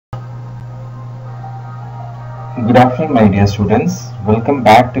Good afternoon, my dear students. Welcome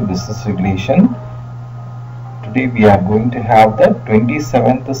back to Business Regulation. Today we are going to have the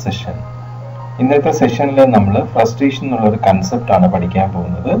 27th session. ഇന്നത്തെ സെഷനിൽ നമ്മൾ frustration എന്നുള്ളൊരു കൺസെപ്റ്റാണ് പഠിക്കാൻ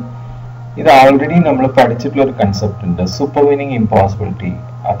പോകുന്നത്. ഇത് ആൾറെഡി നമ്മൾ പഠിച്ചിട്ടുള്ള ഒരു കൺസെപ്റ്റ് ഉണ്ട്, സൂപ്പർവീനിങ് ഇമ്പോസിബിലിറ്റി.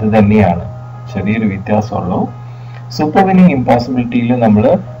 അത് തന്നെയാണ്, ചെറിയൊരു വ്യത്യാസമുള്ളൂ. സൂപ്പർവീനിങ് ഇമ്പോസിബിലിറ്റിയിൽ നമ്മൾ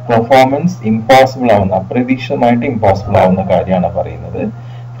പെർഫോമൻസ് ഇമ്പോസിബിൾ ആവുന്ന, അപ്രതീക്ഷിതമായിട്ട് ഇമ്പോസിബിൾ ആവുന്ന കാര്യമാണ് പറയുന്നത്.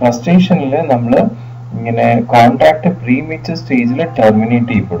 ഫ്രസ്ട്രേഷനിൽ നമ്മൾ ഇങ്ങനെ കോൺട്രാക്ട് പ്രീമിച്ചർ സ്റ്റേജിൽ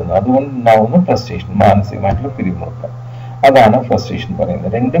ടെർമിനേറ്റ് ചെയ്യപ്പെടുന്നു, അതുകൊണ്ടുണ്ടാവുന്ന ഫ്രസ്ട്രേഷൻ, മാനസികമായിട്ടുള്ള പിരിമുറുക്കം. അതാണ് ഫ്രസ്ട്രേഷൻ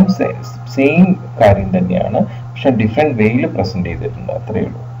പറയുന്നത്. രണ്ടും സെയിം കാര്യം തന്നെയാണ്, പക്ഷെ ഡിഫറെന്റ് വേയിൽ പ്രസന്റ് ചെയ്തിട്ടുണ്ട്, അത്രയേ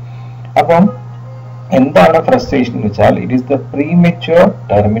ഉള്ളൂ. അപ്പം എന്താണ് ഫ്രസ്ട്രേഷൻ എന്ന് വെച്ചാൽ, it is the premature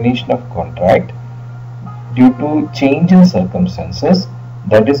termination of contract due to change in circumstances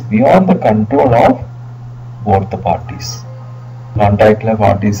that is beyond the control of both the parties. കോൺട്രാക്റ്റിലെ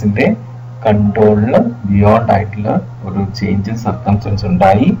പാർട്ടീസിന്റെ കൺട്രോളിന് beyond ആയിട്ടുള്ള ഒരു ചേഞ്ച് ഇൻ സർക്കംസ്റ്റൻസ്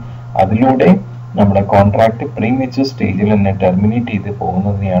ഉണ്ടായി, അതിലൂടെ നമ്മുടെ കോൺട്രാക്ട് പ്രീമെച്യൂർ സ്റ്റേജിൽ തന്നെ ടെർമിനേറ്റ് ചെയ്ത്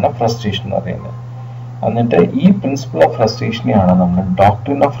പോകുന്നതിനെയാണ് ഫ്രസ്ട്രേഷൻ എന്ന് പറയുന്നത്. എന്നിട്ട് ഈ പ്രിൻസിപ്പിൾ ഓഫ് ഫ്രസ്ട്രേഷനെയാണ് നമ്മൾ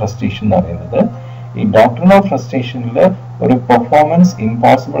ഡോക്ട്രിൻ ഓഫ് ഫ്രസ്ട്രേഷൻ എന്ന് പറയുന്നത്. ഈ ഡോക്ട്രിൻ ഓഫ് ഫ്രസ്ട്രേഷനിൽ ഒരു പെർഫോമൻസ്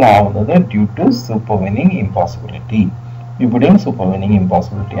ഇമ്പോസിബിൾ ആവുന്നത് ഡ്യൂ ടു സൂപ്പർവീനിങ് ഇമ്പോസിബിലിറ്റി. ഇവിടെയും സൂപ്പർവീനിങ്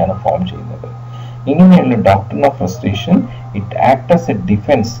ഇമ്പോസിബിലിറ്റി ആണ് ഫോം ചെയ്യുന്നത്. ഇങ്ങനെയുള്ള doctrine of frustration it act as A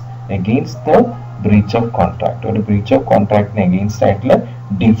defence against the breach of contract. ഒരു breach of contract നെ against ആയിട്ടുള്ള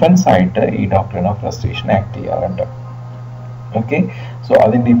ഡിഫൻസ് ആയിട്ട് ഈ doctrine of frustration ആക്ട് ചെയ്യാറുണ്ട്. ഓക്കെ, സോ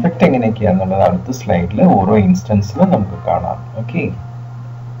അതിന്റെ ഇഫക്റ്റ് എങ്ങനെയൊക്കെയാണെന്നുള്ളത് അടുത്ത സ്ലൈഡിൽ ഓരോ ഇൻസ്റ്റൻസിലും നമുക്ക് കാണാം. ഓക്കെ,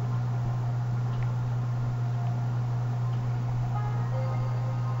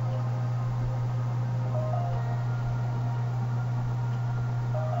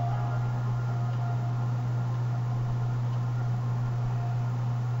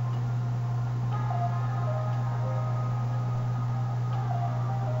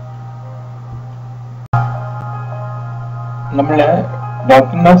 നമ്മള്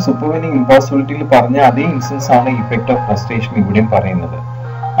ഡോക്ട്രിൻ ഓഫ് സൂപ്പർവീനിങ് ഇമ്പോസിബിലിറ്റിയിൽ പറഞ്ഞ അതേ ഇൻസ്റ്റൻസ് ആണ് ഇഫക്റ്റ് ഓഫ് ഫ്രസ്ട്രേഷൻ ഇവിടെയും പറയുന്നത്.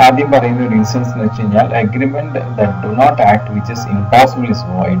 ആദ്യം പറയുന്ന ഒരു ഇൻസ്റ്റൻസ് എന്ന് വെച്ച് കഴിഞ്ഞാൽ agreement that do not act which is impossible is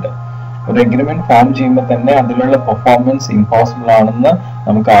void. ഒരു അഗ്രിമെന്റ് ഫോം ചെയ്യുമ്പോൾ തന്നെ അതിലുള്ള പെർഫോമൻസ് ഇമ്പോസിബിൾ ആണെന്ന്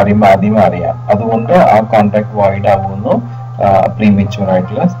നമുക്ക് ആദ്യമേ അറിയാം. അതുകൊണ്ട് ആ കോൺട്രാക്ട് വോയിഡ് ആവുന്നു പ്രീമെച്യൂർ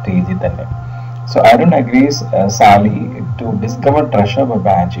ആയിട്ടുള്ള സ്റ്റേജിൽ തന്നെ. So Arun agrees Sally to discover treasure by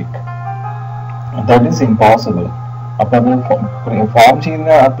magic. That is impossible. അപ്പൊ അത് ഫോം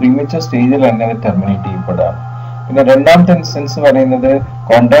ചെയ്യുന്ന ആ പ്രീമെച്യൂർ സ്റ്റേജിൽ തന്നെ അത് ടെർമിനേറ്റ് ചെയ്യപ്പെടുകയാണ്. പിന്നെ രണ്ടാമത്തെ ഇൻസ്റ്റൻസ് പറയുന്നത്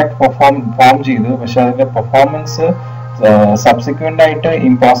കോൺട്രാക്ട് ഫോം ചെയ്തു, പക്ഷെ അതിന്റെ പെർഫോമൻസ് സബ്സിക്വന്റ് ആയിട്ട്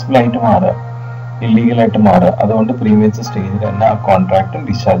ഇമ്പോസിബിൾ ആയിട്ട് മാറുക, ഇല്ലീഗലായിട്ട് മാറുക. അതുകൊണ്ട് പ്രീമെച്യൂർ സ്റ്റേജിൽ തന്നെ ആ കോൺട്രാക്റ്റും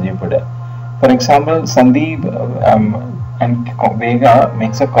discharge ചെയ്യപ്പെടുക. For example, Sandeep and വേഗ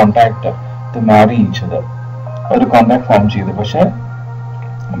makes A contract to marry each other. ഒരു കോൺട്രാക്ട് ഫോം ചെയ്തു, പക്ഷെ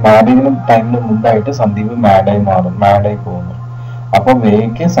മാരേജിന് ടൈമിന് മുമ്പായിട്ട് സന്ദീപ് മാഡായി പോകുന്നു. അപ്പൊ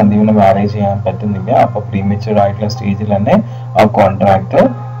വേഗയ്ക്ക് സന്ദീപിനെ മാരേജ് ചെയ്യാൻ പറ്റുന്നില്ല. അപ്പൊ പ്രീമെച്യൂർ ആയിട്ടുള്ള സ്റ്റേജിൽ തന്നെ ആ കോൺട്രാക്ട്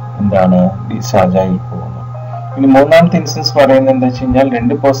ഡിസ്ചാർജ് ആയി പോകുന്നു. ഇനി മൂന്നാമത്തെ ഇൻസ്റ്റൻസ് പറയുന്നത് എന്താ വെച്ച് കഴിഞ്ഞാൽ,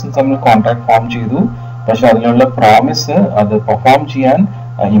 രണ്ട് പേഴ്സൺസ് തമ്മിൽ കോൺട്രാക്ട് ഫോം ചെയ്തു, പക്ഷെ അതിലുള്ള പ്രോമിസ് അത് പെർഫോം ചെയ്യാൻ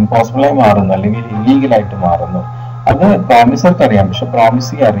ഇമ്പോസിബിൾ ആയി മാറുന്നു, അല്ലെങ്കിൽ ഇല്ലീഗലായിട്ട് മാറുന്നു. അത് പ്രോമിസർക്ക് അറിയാം, പക്ഷെ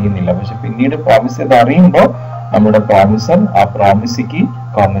പ്രോമിസി അറിയുന്നില്ല. പക്ഷെ പിന്നീട് പ്രോമിസ് ചെയ്ത് അറിയുമ്പോൾ നമ്മുടെ പ്രോമിസർ ആ പ്രോമിസിക്ക്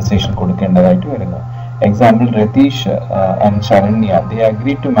കോമ്പൻസേഷൻ കൊടുക്കേണ്ടതായിട്ട് വരുന്നു. Example, Ratheesh and Saranya they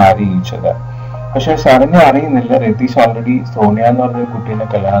agree to marry each other. പക്ഷെ ശരണ്യ അറിയുന്നില്ല രതീഷ് ഓൾറെഡി സോണിയ എന്ന് പറഞ്ഞ കുട്ടീനെ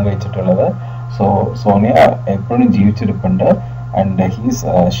കല്യാണം കഴിച്ചിട്ടുള്ളത്. സോ സോണിയ എപ്പോഴും ജീവിച്ചിരിപ്പുണ്ട്. And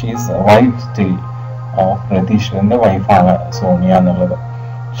she's wife still of രതീഷിന്റെ വൈഫാണ് സോണിയ എന്നുള്ളത്.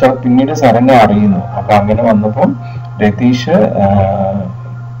 പക്ഷെ പിന്നീട് ശരണ്യ അറിയുന്നു. അപ്പൊ അങ്ങനെ വന്നപ്പോൾ രതീഷ്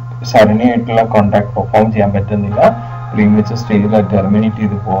ശരണ്യായിട്ടുള്ള കോൺട്രാക്ട് പെർഫോം ചെയ്യാൻ പറ്റുന്നില്ല, പ്രീമെച്യൂർ സ്റ്റേജിൽ ടെർമിനേറ്റ്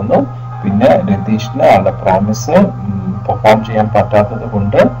ചെയ്ത് പോകുന്നു. പിന്നെ രതീഷിന് ആളുടെ പ്രോമിസ് പെർഫോം ചെയ്യാൻ പറ്റാത്തത്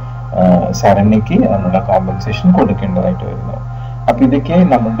കൊണ്ട് ശരണ്യക്ക് അതിനുള്ള കോമ്പൻസേഷൻ കൊടുക്കേണ്ടതായിട്ട് വരുന്നു. അപ്പൊ ഇതൊക്കെ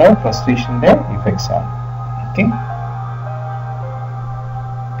നമ്മുടെ ഫ്രസ്ട്രേഷന്റെ ഇഫക്ട്സ് ആണ്. ഓക്കെ,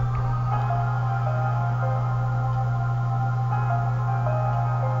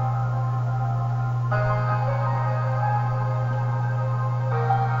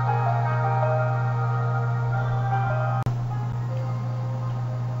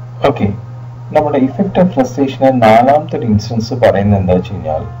 ഓക്കെ, നമ്മുടെ ഇഫക്റ്റ് ഓഫ് ഫ്രസ്ട്രേഷന് നാലാമത്തെ ഒരു ഇൻസ്റ്റൻസ് പറയുന്നത് എന്താ വെച്ച്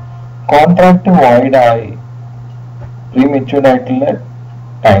കഴിഞ്ഞാൽ, കോൺട്രാക്ട് വോയിഡ് ആയി, പ്രീമെച്യൂർഡ് ആയിട്ടുള്ള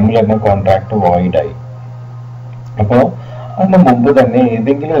ടൈമിൽ തന്നെ കോൺട്രാക്ട് വോയിഡ് ആയി. അപ്പോൾ അതിന് മുമ്പ് തന്നെ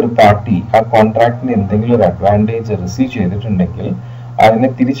ഏതെങ്കിലും ഒരു പാർട്ടി ആ കോൺട്രാക്ടിന് എന്തെങ്കിലും ഒരു അഡ്വാൻറ്റേജ് റിസീവ് ചെയ്തിട്ടുണ്ടെങ്കിൽ അതിനെ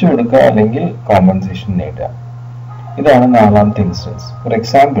തിരിച്ചു കൊടുക്കുക, അല്ലെങ്കിൽ കോമ്പൻസേഷൻ നേടുക. ഇതാണ് നാലാമത്തെ instance. For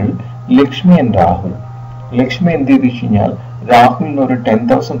example, Lakshmi and Rahul Lakshmi എന്ത് ചെയ്തു കഴിഞ്ഞാൽ രാഹുലിന് ഒരു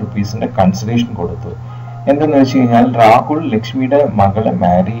 10,000 റുപ്പീസിന്റെ കൺസിഡറേഷൻ കൊടുത്തു. എന്തെന്ന് വെച്ച് കഴിഞ്ഞാൽ രാഹുൽ ലക്ഷ്മിയുടെ മകളെ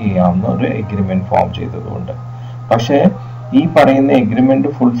മാരി ചെയ്യാവുന്ന ഒരു എഗ്രിമെന്റ് ഫോം ചെയ്തതുകൊണ്ട്. പക്ഷേ ഈ പറയുന്ന എഗ്രിമെന്റ്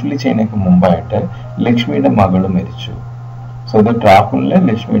ഫുൾഫിൽ ചെയ്യുന്നതിന് മുമ്പായിട്ട് ലക്ഷ്മിയുടെ മകള് മരിച്ചു. സോ ദാറ്റ് രാഹുലിന്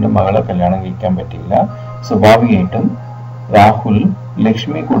ലക്ഷ്മിയുടെ മകളെ കല്യാണം കഴിക്കാൻ പറ്റിയില്ല. സ്വാഭാവികമായിട്ടും രാഹുൽ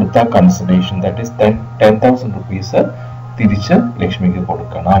ലക്ഷ്മി കൊടുത്ത കൺസിഡറേഷൻ ദാറ്റ് ഈസ് 10,000 റുപ്പീസ് തിരിച്ച് ലക്ഷ്മിക്ക്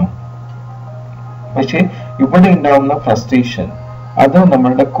കൊടുക്കണം. പക്ഷെ ഇവിടെ ഉണ്ടാവുന്ന ഫ്രസ്ട്രേഷൻ അത്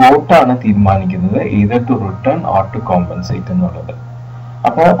നമ്മളുടെ കോർട്ടാണ് തീരുമാനിക്കുന്നത് either to return or to compensate എന്നുള്ളത്.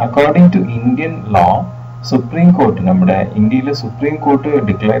 അപ്പോൾ according to Indian law supreme court, നമ്മുടെ ഇന്ത്യയിലെ സുപ്രീം കോർട്ട്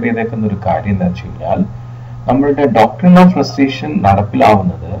ഡിക്ലെയർ ചെയ്തേക്കുന്ന ഒരു കാര്യം എന്താ വെച്ച് കഴിഞ്ഞാൽ നമ്മളുടെ ഡോക്ട്രിൻ ഓഫ് ഫ്രസ്ട്രേഷൻ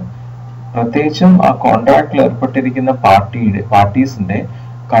നടപ്പിലാവുന്നത് പ്രത്യേകിച്ചും ആ കോൺട്രാക്റ്റിൽ ഏർപ്പെട്ടിരിക്കുന്ന പാർട്ടീസിന്റെ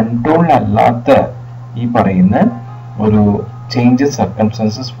കൺട്രോളിലല്ലാത്ത ഈ പറയുന്ന ഒരു ചേഞ്ചസ്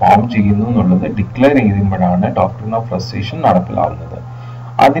സർക്കംസ്റ്റൻസസ് ഫോം ചെയ്യുന്നു എന്നുള്ളത് ഡിക്ലെയർ ചെയ്യുമ്പോഴാണ് ഡോക്ട്രിൻ ഓഫ് ഫ്രസ്ട്രേഷൻ നടപ്പിലാവുന്നത്.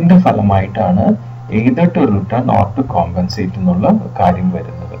 അതിന്റെ ഫലമായിട്ടാണ് either to return or to compensate എന്നുള്ള കാര്യം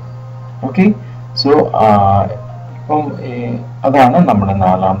വരുന്നത്. ഓക്കെ, സോ ഇപ്പം അതാണ് നമ്മുടെ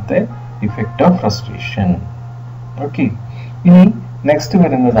നാലാമത്തെ ഇഫക്റ്റ് ഓഫ് ഫ്രസ്ട്രേഷൻ. ഓക്കെ, ഇനി നെക്സ്റ്റ്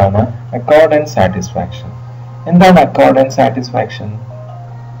വരുന്നതാണ് അക്കോർഡ് ആൻഡ് സാറ്റിസ്ഫാക്ഷൻ. എന്താണ് അക്കോർഡ് ആൻഡ് സാറ്റിസ്ഫാക്ഷൻ?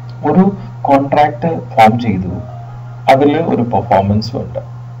 ഒരു കോൺട്രാക്ട് ഫോം ചെയ്തു, അതിൽ ഒരു പെർഫോമൻസും ഉണ്ട്.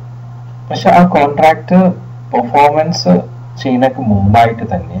 പക്ഷെ ആ കോൺട്രാക്ട് പെർഫോമൻസ് ചെയ്യുന്നതിന് മുമ്പായിട്ട്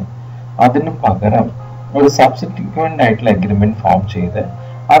തന്നെ അതിന് പകരം ഒരു സബ്സിക്വന്റ് ആയിട്ടുള്ള അഗ്രിമെന്റ് ഫോം ചെയ്ത്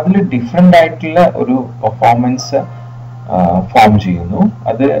അതിൽ ഡിഫറെന്റ് ആയിട്ടുള്ള ഒരു പെർഫോമൻസ് ഫോം ചെയ്യുന്നു.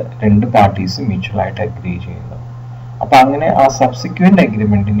 അത് രണ്ട് പാർട്ടീസ് മ്യൂച്വൽ ആയിട്ട് അഗ്രി ചെയ്യുന്നു. അപ്പൊ അങ്ങനെ ആ സബ്സിക്വന്റ്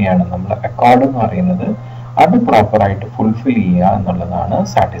അഗ്രിമെന്റിനെയാണ് നമ്മൾ അക്കോർഡ് എന്ന് പറയുന്നത്. അത് പ്രോപ്പറായിട്ട് ഫുൾഫിൽ ചെയ്യുക എന്നുള്ളതാണ്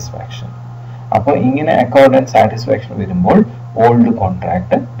സാറ്റിസ്ഫാക്ഷൻ. അപ്പോൾ ഇങ്ങനെ അക്കോർഡ് ആൻഡ് സാറ്റിസ്ഫാക്ഷൻ വരുമ്പോൾ ഓൾഡ്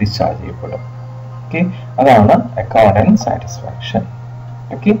കോൺട്രാക്ട് ഡിസ്ചാർജ് ചെയ്യപ്പെടും. ഓക്കെ, അതാണ് അക്കോർഡ് ആൻഡ് സാറ്റിസ്ഫാക്ഷൻ.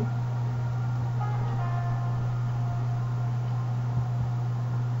 ഓക്കെ,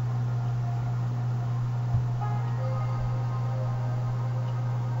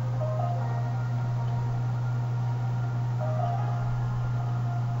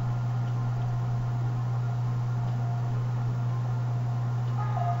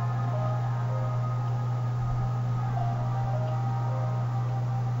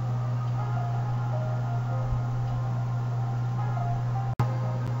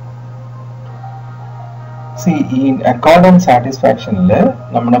 ഈ അക്കോർഡ് ആൻഡ് സാറ്റിസ്ഫാക്ഷനിൽ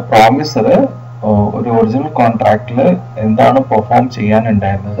നമ്മുടെ പ്രോമിസർ ഒരു ഒറിജിനൽ കോൺട്രാക്റ്റിൽ എന്താണ് പെർഫോം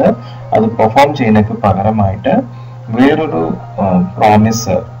ചെയ്യാനുണ്ടായിരുന്നത് അത് പെർഫോം ചെയ്യുന്നതിന് പകരമായിട്ട് വേറൊരു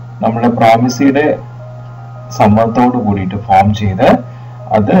പ്രോമിസ് നമ്മുടെ പ്രോമിസിയുടെ സമ്മതത്തോട് കൂടിയിട്ട് ഫോം ചെയ്ത്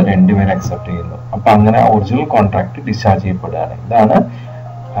അത് രണ്ടുപേരും അക്സെപ്റ്റ് ചെയ്യുന്നു. അപ്പൊ അങ്ങനെ ഒറിജിനൽ കോൺട്രാക്ട് ഡിസ്ചാർജ് ചെയ്യപ്പെടുകയാണ്. ഇതാണ്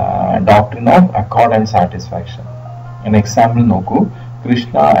doctrine of Accord and satisfaction. Example നോക്കൂ,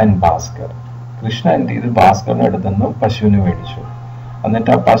 കൃഷ്ണ ആൻഡ് ഭാസ്കർ. കൃഷ്ണ എന്ത് ചെയ്ത് ഭാസ്കറിന്റെ അടുത്തുനിന്ന് പശുവിനെ മേടിച്ചു.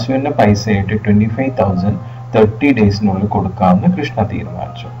 എന്നിട്ട് ആ പശുവിന്റെ പൈസയായിട്ട് 25,000 30 ഡേയ്സിനുള്ളിൽ കൊടുക്കാമെന്ന് കൃഷ്ണ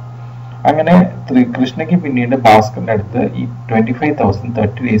തീരുമാനിച്ചു. അങ്ങനെ കൃഷ്ണയ്ക്ക് പിന്നീട് ഭാസ്കറിന്റെ അടുത്ത് ഈ 25,000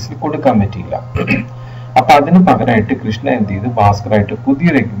 30 ഡേയ്സിൽ കൊടുക്കാൻ പറ്റിയില്ല. അപ്പൊ അതിന് പകരമായിട്ട് കൃഷ്ണ എന്ത് ചെയ്തു, ഭാസ്കറായിട്ട്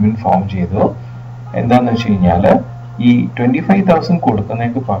പുതിയൊരു എഗ്രിമെന്റ് ഫോം ചെയ്തു. എന്താന്ന് വെച്ച് കഴിഞ്ഞാല് ഈ 25,000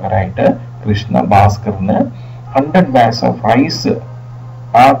 കൊടുക്കുന്നതിന് പകരമായിട്ട് കൃഷ്ണ ഭാസ്കറിന് 100 bags ഓഫ് റൈസ്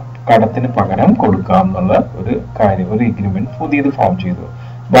ആ കടത്തിന് പകരം കൊടുക്കാം എന്നുള്ള ഒരു കാര്യം, ഒരു എഗ്രിമെന്റ് പുതിയത് ഫോം ചെയ്തു.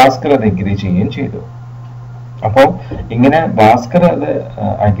 ഭാസ്കർ അത് അഗ്രി ചെയ്യുകയും ചെയ്തു. അപ്പോൾ ഇങ്ങനെ ഭാസ്കർ അത്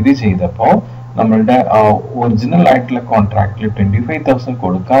അഗ്രി ചെയ്തപ്പോ നമ്മളുടെ ഒറിജിനൽ ആയിട്ടുള്ള കോൺട്രാക്റ്റിൽ 25,000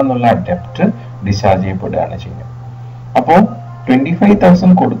 കൊടുക്കാന്നുള്ള ഡെപ്റ്റ് ഡിസ്ചാർജ് ചെയ്യപ്പെടുകയാണ് ചെയ്യുന്നത്. അപ്പോൾ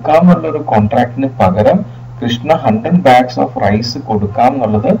 25,000 കൊടുക്കാമെന്നുള്ള ഒരു കോൺട്രാക്റ്റിന് പകരം കൃഷ്ണ 100 bags ഓഫ് റൈസ് കൊടുക്കാം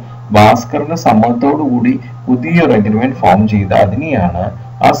എന്നുള്ളത് ഭാസ്കറിന്റെ സമ്മതത്തോടു കൂടി പുതിയൊരു അഗ്രിമെന്റ് ഫോം ചെയ്ത് അതിനെയാണ്,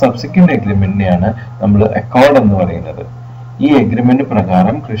 ആ സബ്സിക്വന്റ് അഗ്രിമെന്റിനെയാണ് നമ്മൾ അക്കോർഡ് എന്ന് പറയുന്നത്. ഈ അഗ്രിമെന്റ്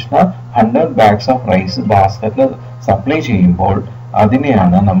പ്രകാരം Krishna 100 bags of rice ഭാസ്കറിന് supply ചെയ്യുമ്പോൾ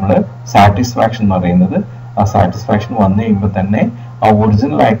അതിനെയാണ് നമ്മൾ സാറ്റിസ്ഫാക്ഷൻ എന്ന് പറയുന്നത്. ആ സാറ്റിസ്ഫാക്ഷൻ വന്നു കഴിയുമ്പോൾ തന്നെ ആ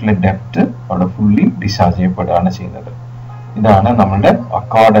ഒറിജിനൽ ആയിട്ടുള്ള ഡെപ്റ്റ് അവിടെ ഫുള്ളി ഡിസ്ചാർജ് ചെയ്യപ്പെടുകയാണ് ചെയ്യുന്നത്. ഇതാണ് നമ്മളുടെ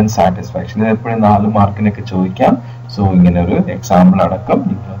അക്കോർഡ് ആൻഡ് സാറ്റിസ്ഫാക്ഷൻ. ഇത് എപ്പോഴും 4 മാർക്കിനൊക്കെ ചോദിക്കാം. സോ ഇങ്ങനെ ഒരു എക്സാമ്പിൾ അടക്കം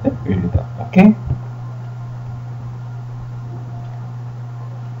നിങ്ങളത് എഴുതാം. ഓക്കെ,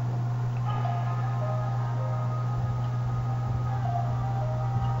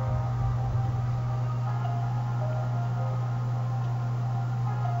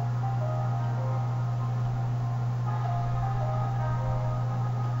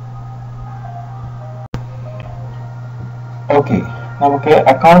 ഓക്കെ, നമുക്ക്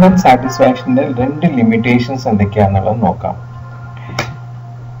അക്കോർഡ് ആൻഡ് സാറ്റിസ്ഫാക്ഷന്റെ 2 ലിമിറ്റേഷൻസ് എന്തൊക്കെയാണെന്നുള്ളത് നോക്കാം.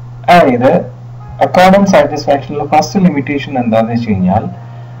 അതായത് accord and satisfaction first limitation എന്താണെന്ന് വെച്ച് കഴിഞ്ഞാൽ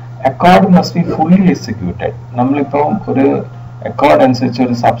accord must be fully executed. നമ്മളിപ്പോൾ ഒരു accord അനുസരിച്ച്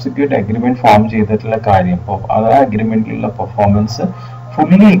ഒരു സബ്സിക്യൂട്ട് അഗ്രിമെന്റ് ഫോം ചെയ്തിട്ടുള്ള കാര്യം ഇപ്പോൾ ആ അഗ്രിമെന്റിലുള്ള പെർഫോമൻസ്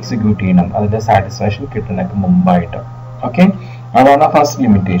ഫുള്ളി എക്സിക്യൂട്ട് ചെയ്യണം അതിന്റെ സാറ്റിസ്ഫാക്ഷൻ കിട്ടുന്നതിന് മുമ്പായിട്ട്. ഓക്കെ, അതാണ് ഫസ്റ്റ്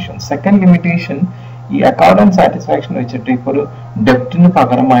ലിമിറ്റേഷൻ. സെക്കൻഡ് ലിമിറ്റേഷൻ, ഈ അക്കൗണ്ട് ആൻഡ് സാറ്റിസ്ഫാക്ഷൻ വെച്ചിട്ട് ഇപ്പോൾ ഒരു ഡെപ്റ്റിന്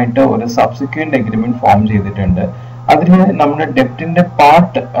പകരമായിട്ട് ഒരു സബ്സിക്വന്റ് അഗ്രിമെന്റ് ഫോം ചെയ്തിട്ടുണ്ട്. അതിന് നമ്മുടെ ഡെപ്റ്റിന്റെ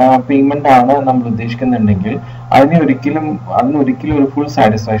പാർട്ട് പേയ്മെന്റ് ആണ് നമ്മൾ ഉദ്ദേശിക്കുന്നുണ്ടെങ്കിൽ അതിനൊരിക്കലും ഒരു ഫുൾ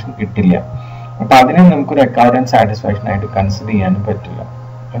സാറ്റിസ്ഫാക്ഷൻ കിട്ടില്ല. അപ്പൊ അതിനെ നമുക്കൊരു അക്കൗണ്ട് ആൻഡ് സാറ്റിസ്ഫാക്ഷൻ ആയിട്ട് കൺസിഡർ ചെയ്യാനും പറ്റില്ല.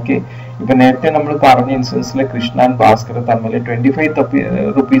 ഓക്കെ, ഇപ്പൊ നേരത്തെ നമ്മൾ പറഞ്ഞ ഇൻസ്റ്റൻസിൽ കൃഷ്ണ ആൻഡ് ഭാസ്കർ തമ്മിൽ 25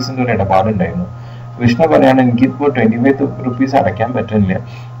 റുപ്പീസിന്റെ ഒരു ഇടപാടുണ്ടായിരുന്നു. കൃഷ്ണ പറയാണ് എനിക്കിപ്പോൾ 25 റുപ്പീസ് അടയ്ക്കാൻ പറ്റുന്നില്ല,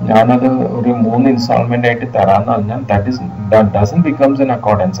 ഞാനത് ഒരു 3 ഇൻസ്റ്റാൾമെന്റ് ആയിട്ട് തരാന്ന് പറഞ്ഞാൽ that doesn't becomes an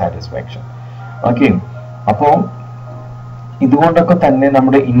accord and satisfaction. Okay, അപ്പോൾ ഇതുകൊണ്ടൊക്കെ തന്നെ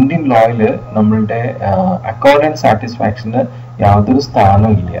നമ്മുടെ ഇന്ത്യൻ ലോയില് നമ്മളുടെ അക്കൗണ്ട് ആൻഡ് സാറ്റിസ്ഫാക്ഷന് യാതൊരു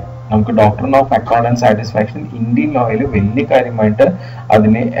സ്ഥാനവും ഇല്ല. നമുക്ക് doctrine of account and satisfaction Indian ലോയില് വലിയ കാര്യമായിട്ട്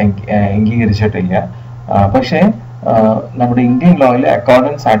അതിനെ അംഗീകരിച്ചിട്ടില്ല. പക്ഷേ നമ്മുടെ Indian ലോയില് account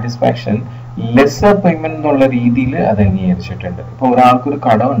and satisfaction lesser payment എന്നുള്ള രീതിയിൽ അത് അംഗീകരിച്ചിട്ടുണ്ട്. ഇപ്പൊ ഒരാൾക്കൊരു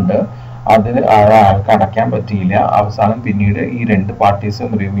കടമുണ്ട്, അത് അയാൾക്ക് അടയ്ക്കാൻ പറ്റിയില്ല, അവസാനം പിന്നീട് ഈ രണ്ട് പാർട്ടീസും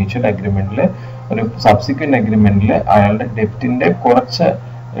ഒരു മ്യൂച്വൽ അഗ്രിമെന്റിൽ ഒരു സബ്സിക്വന്റ് അഗ്രിമെന്റിൽ അയാളുടെ ഡെപ്റ്റിന്റെ കുറച്ച്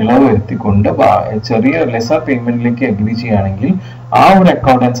ഇളവ് വരുത്തിക്കൊണ്ട് ചെറിയ ലെസർ പേയ്മെന്റിലേക്ക് അഗ്രി ചെയ്യുകയാണെങ്കിൽ ആ ഒരു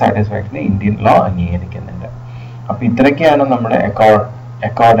account and satisfaction Indian law അംഗീകരിക്കുന്നുണ്ട്. അപ്പൊ ഇത്രയൊക്കെയാണ് നമ്മുടെ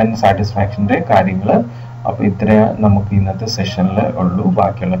അക്കൗണ്ട് ആൻഡ് സാറ്റിസ്ഫാക്ഷന്റെ കാര്യങ്ങൾ. അപ്പൊ ഇത്ര നമുക്ക് ഇന്നത്തെ സെഷനിൽ ഉള്ളൂ.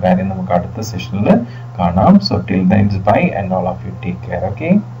 ബാക്കിയുള്ള കാര്യം നമുക്ക് അടുത്ത സെഷനിൽ കാണാം. So till then bye and all of you take care. Okay.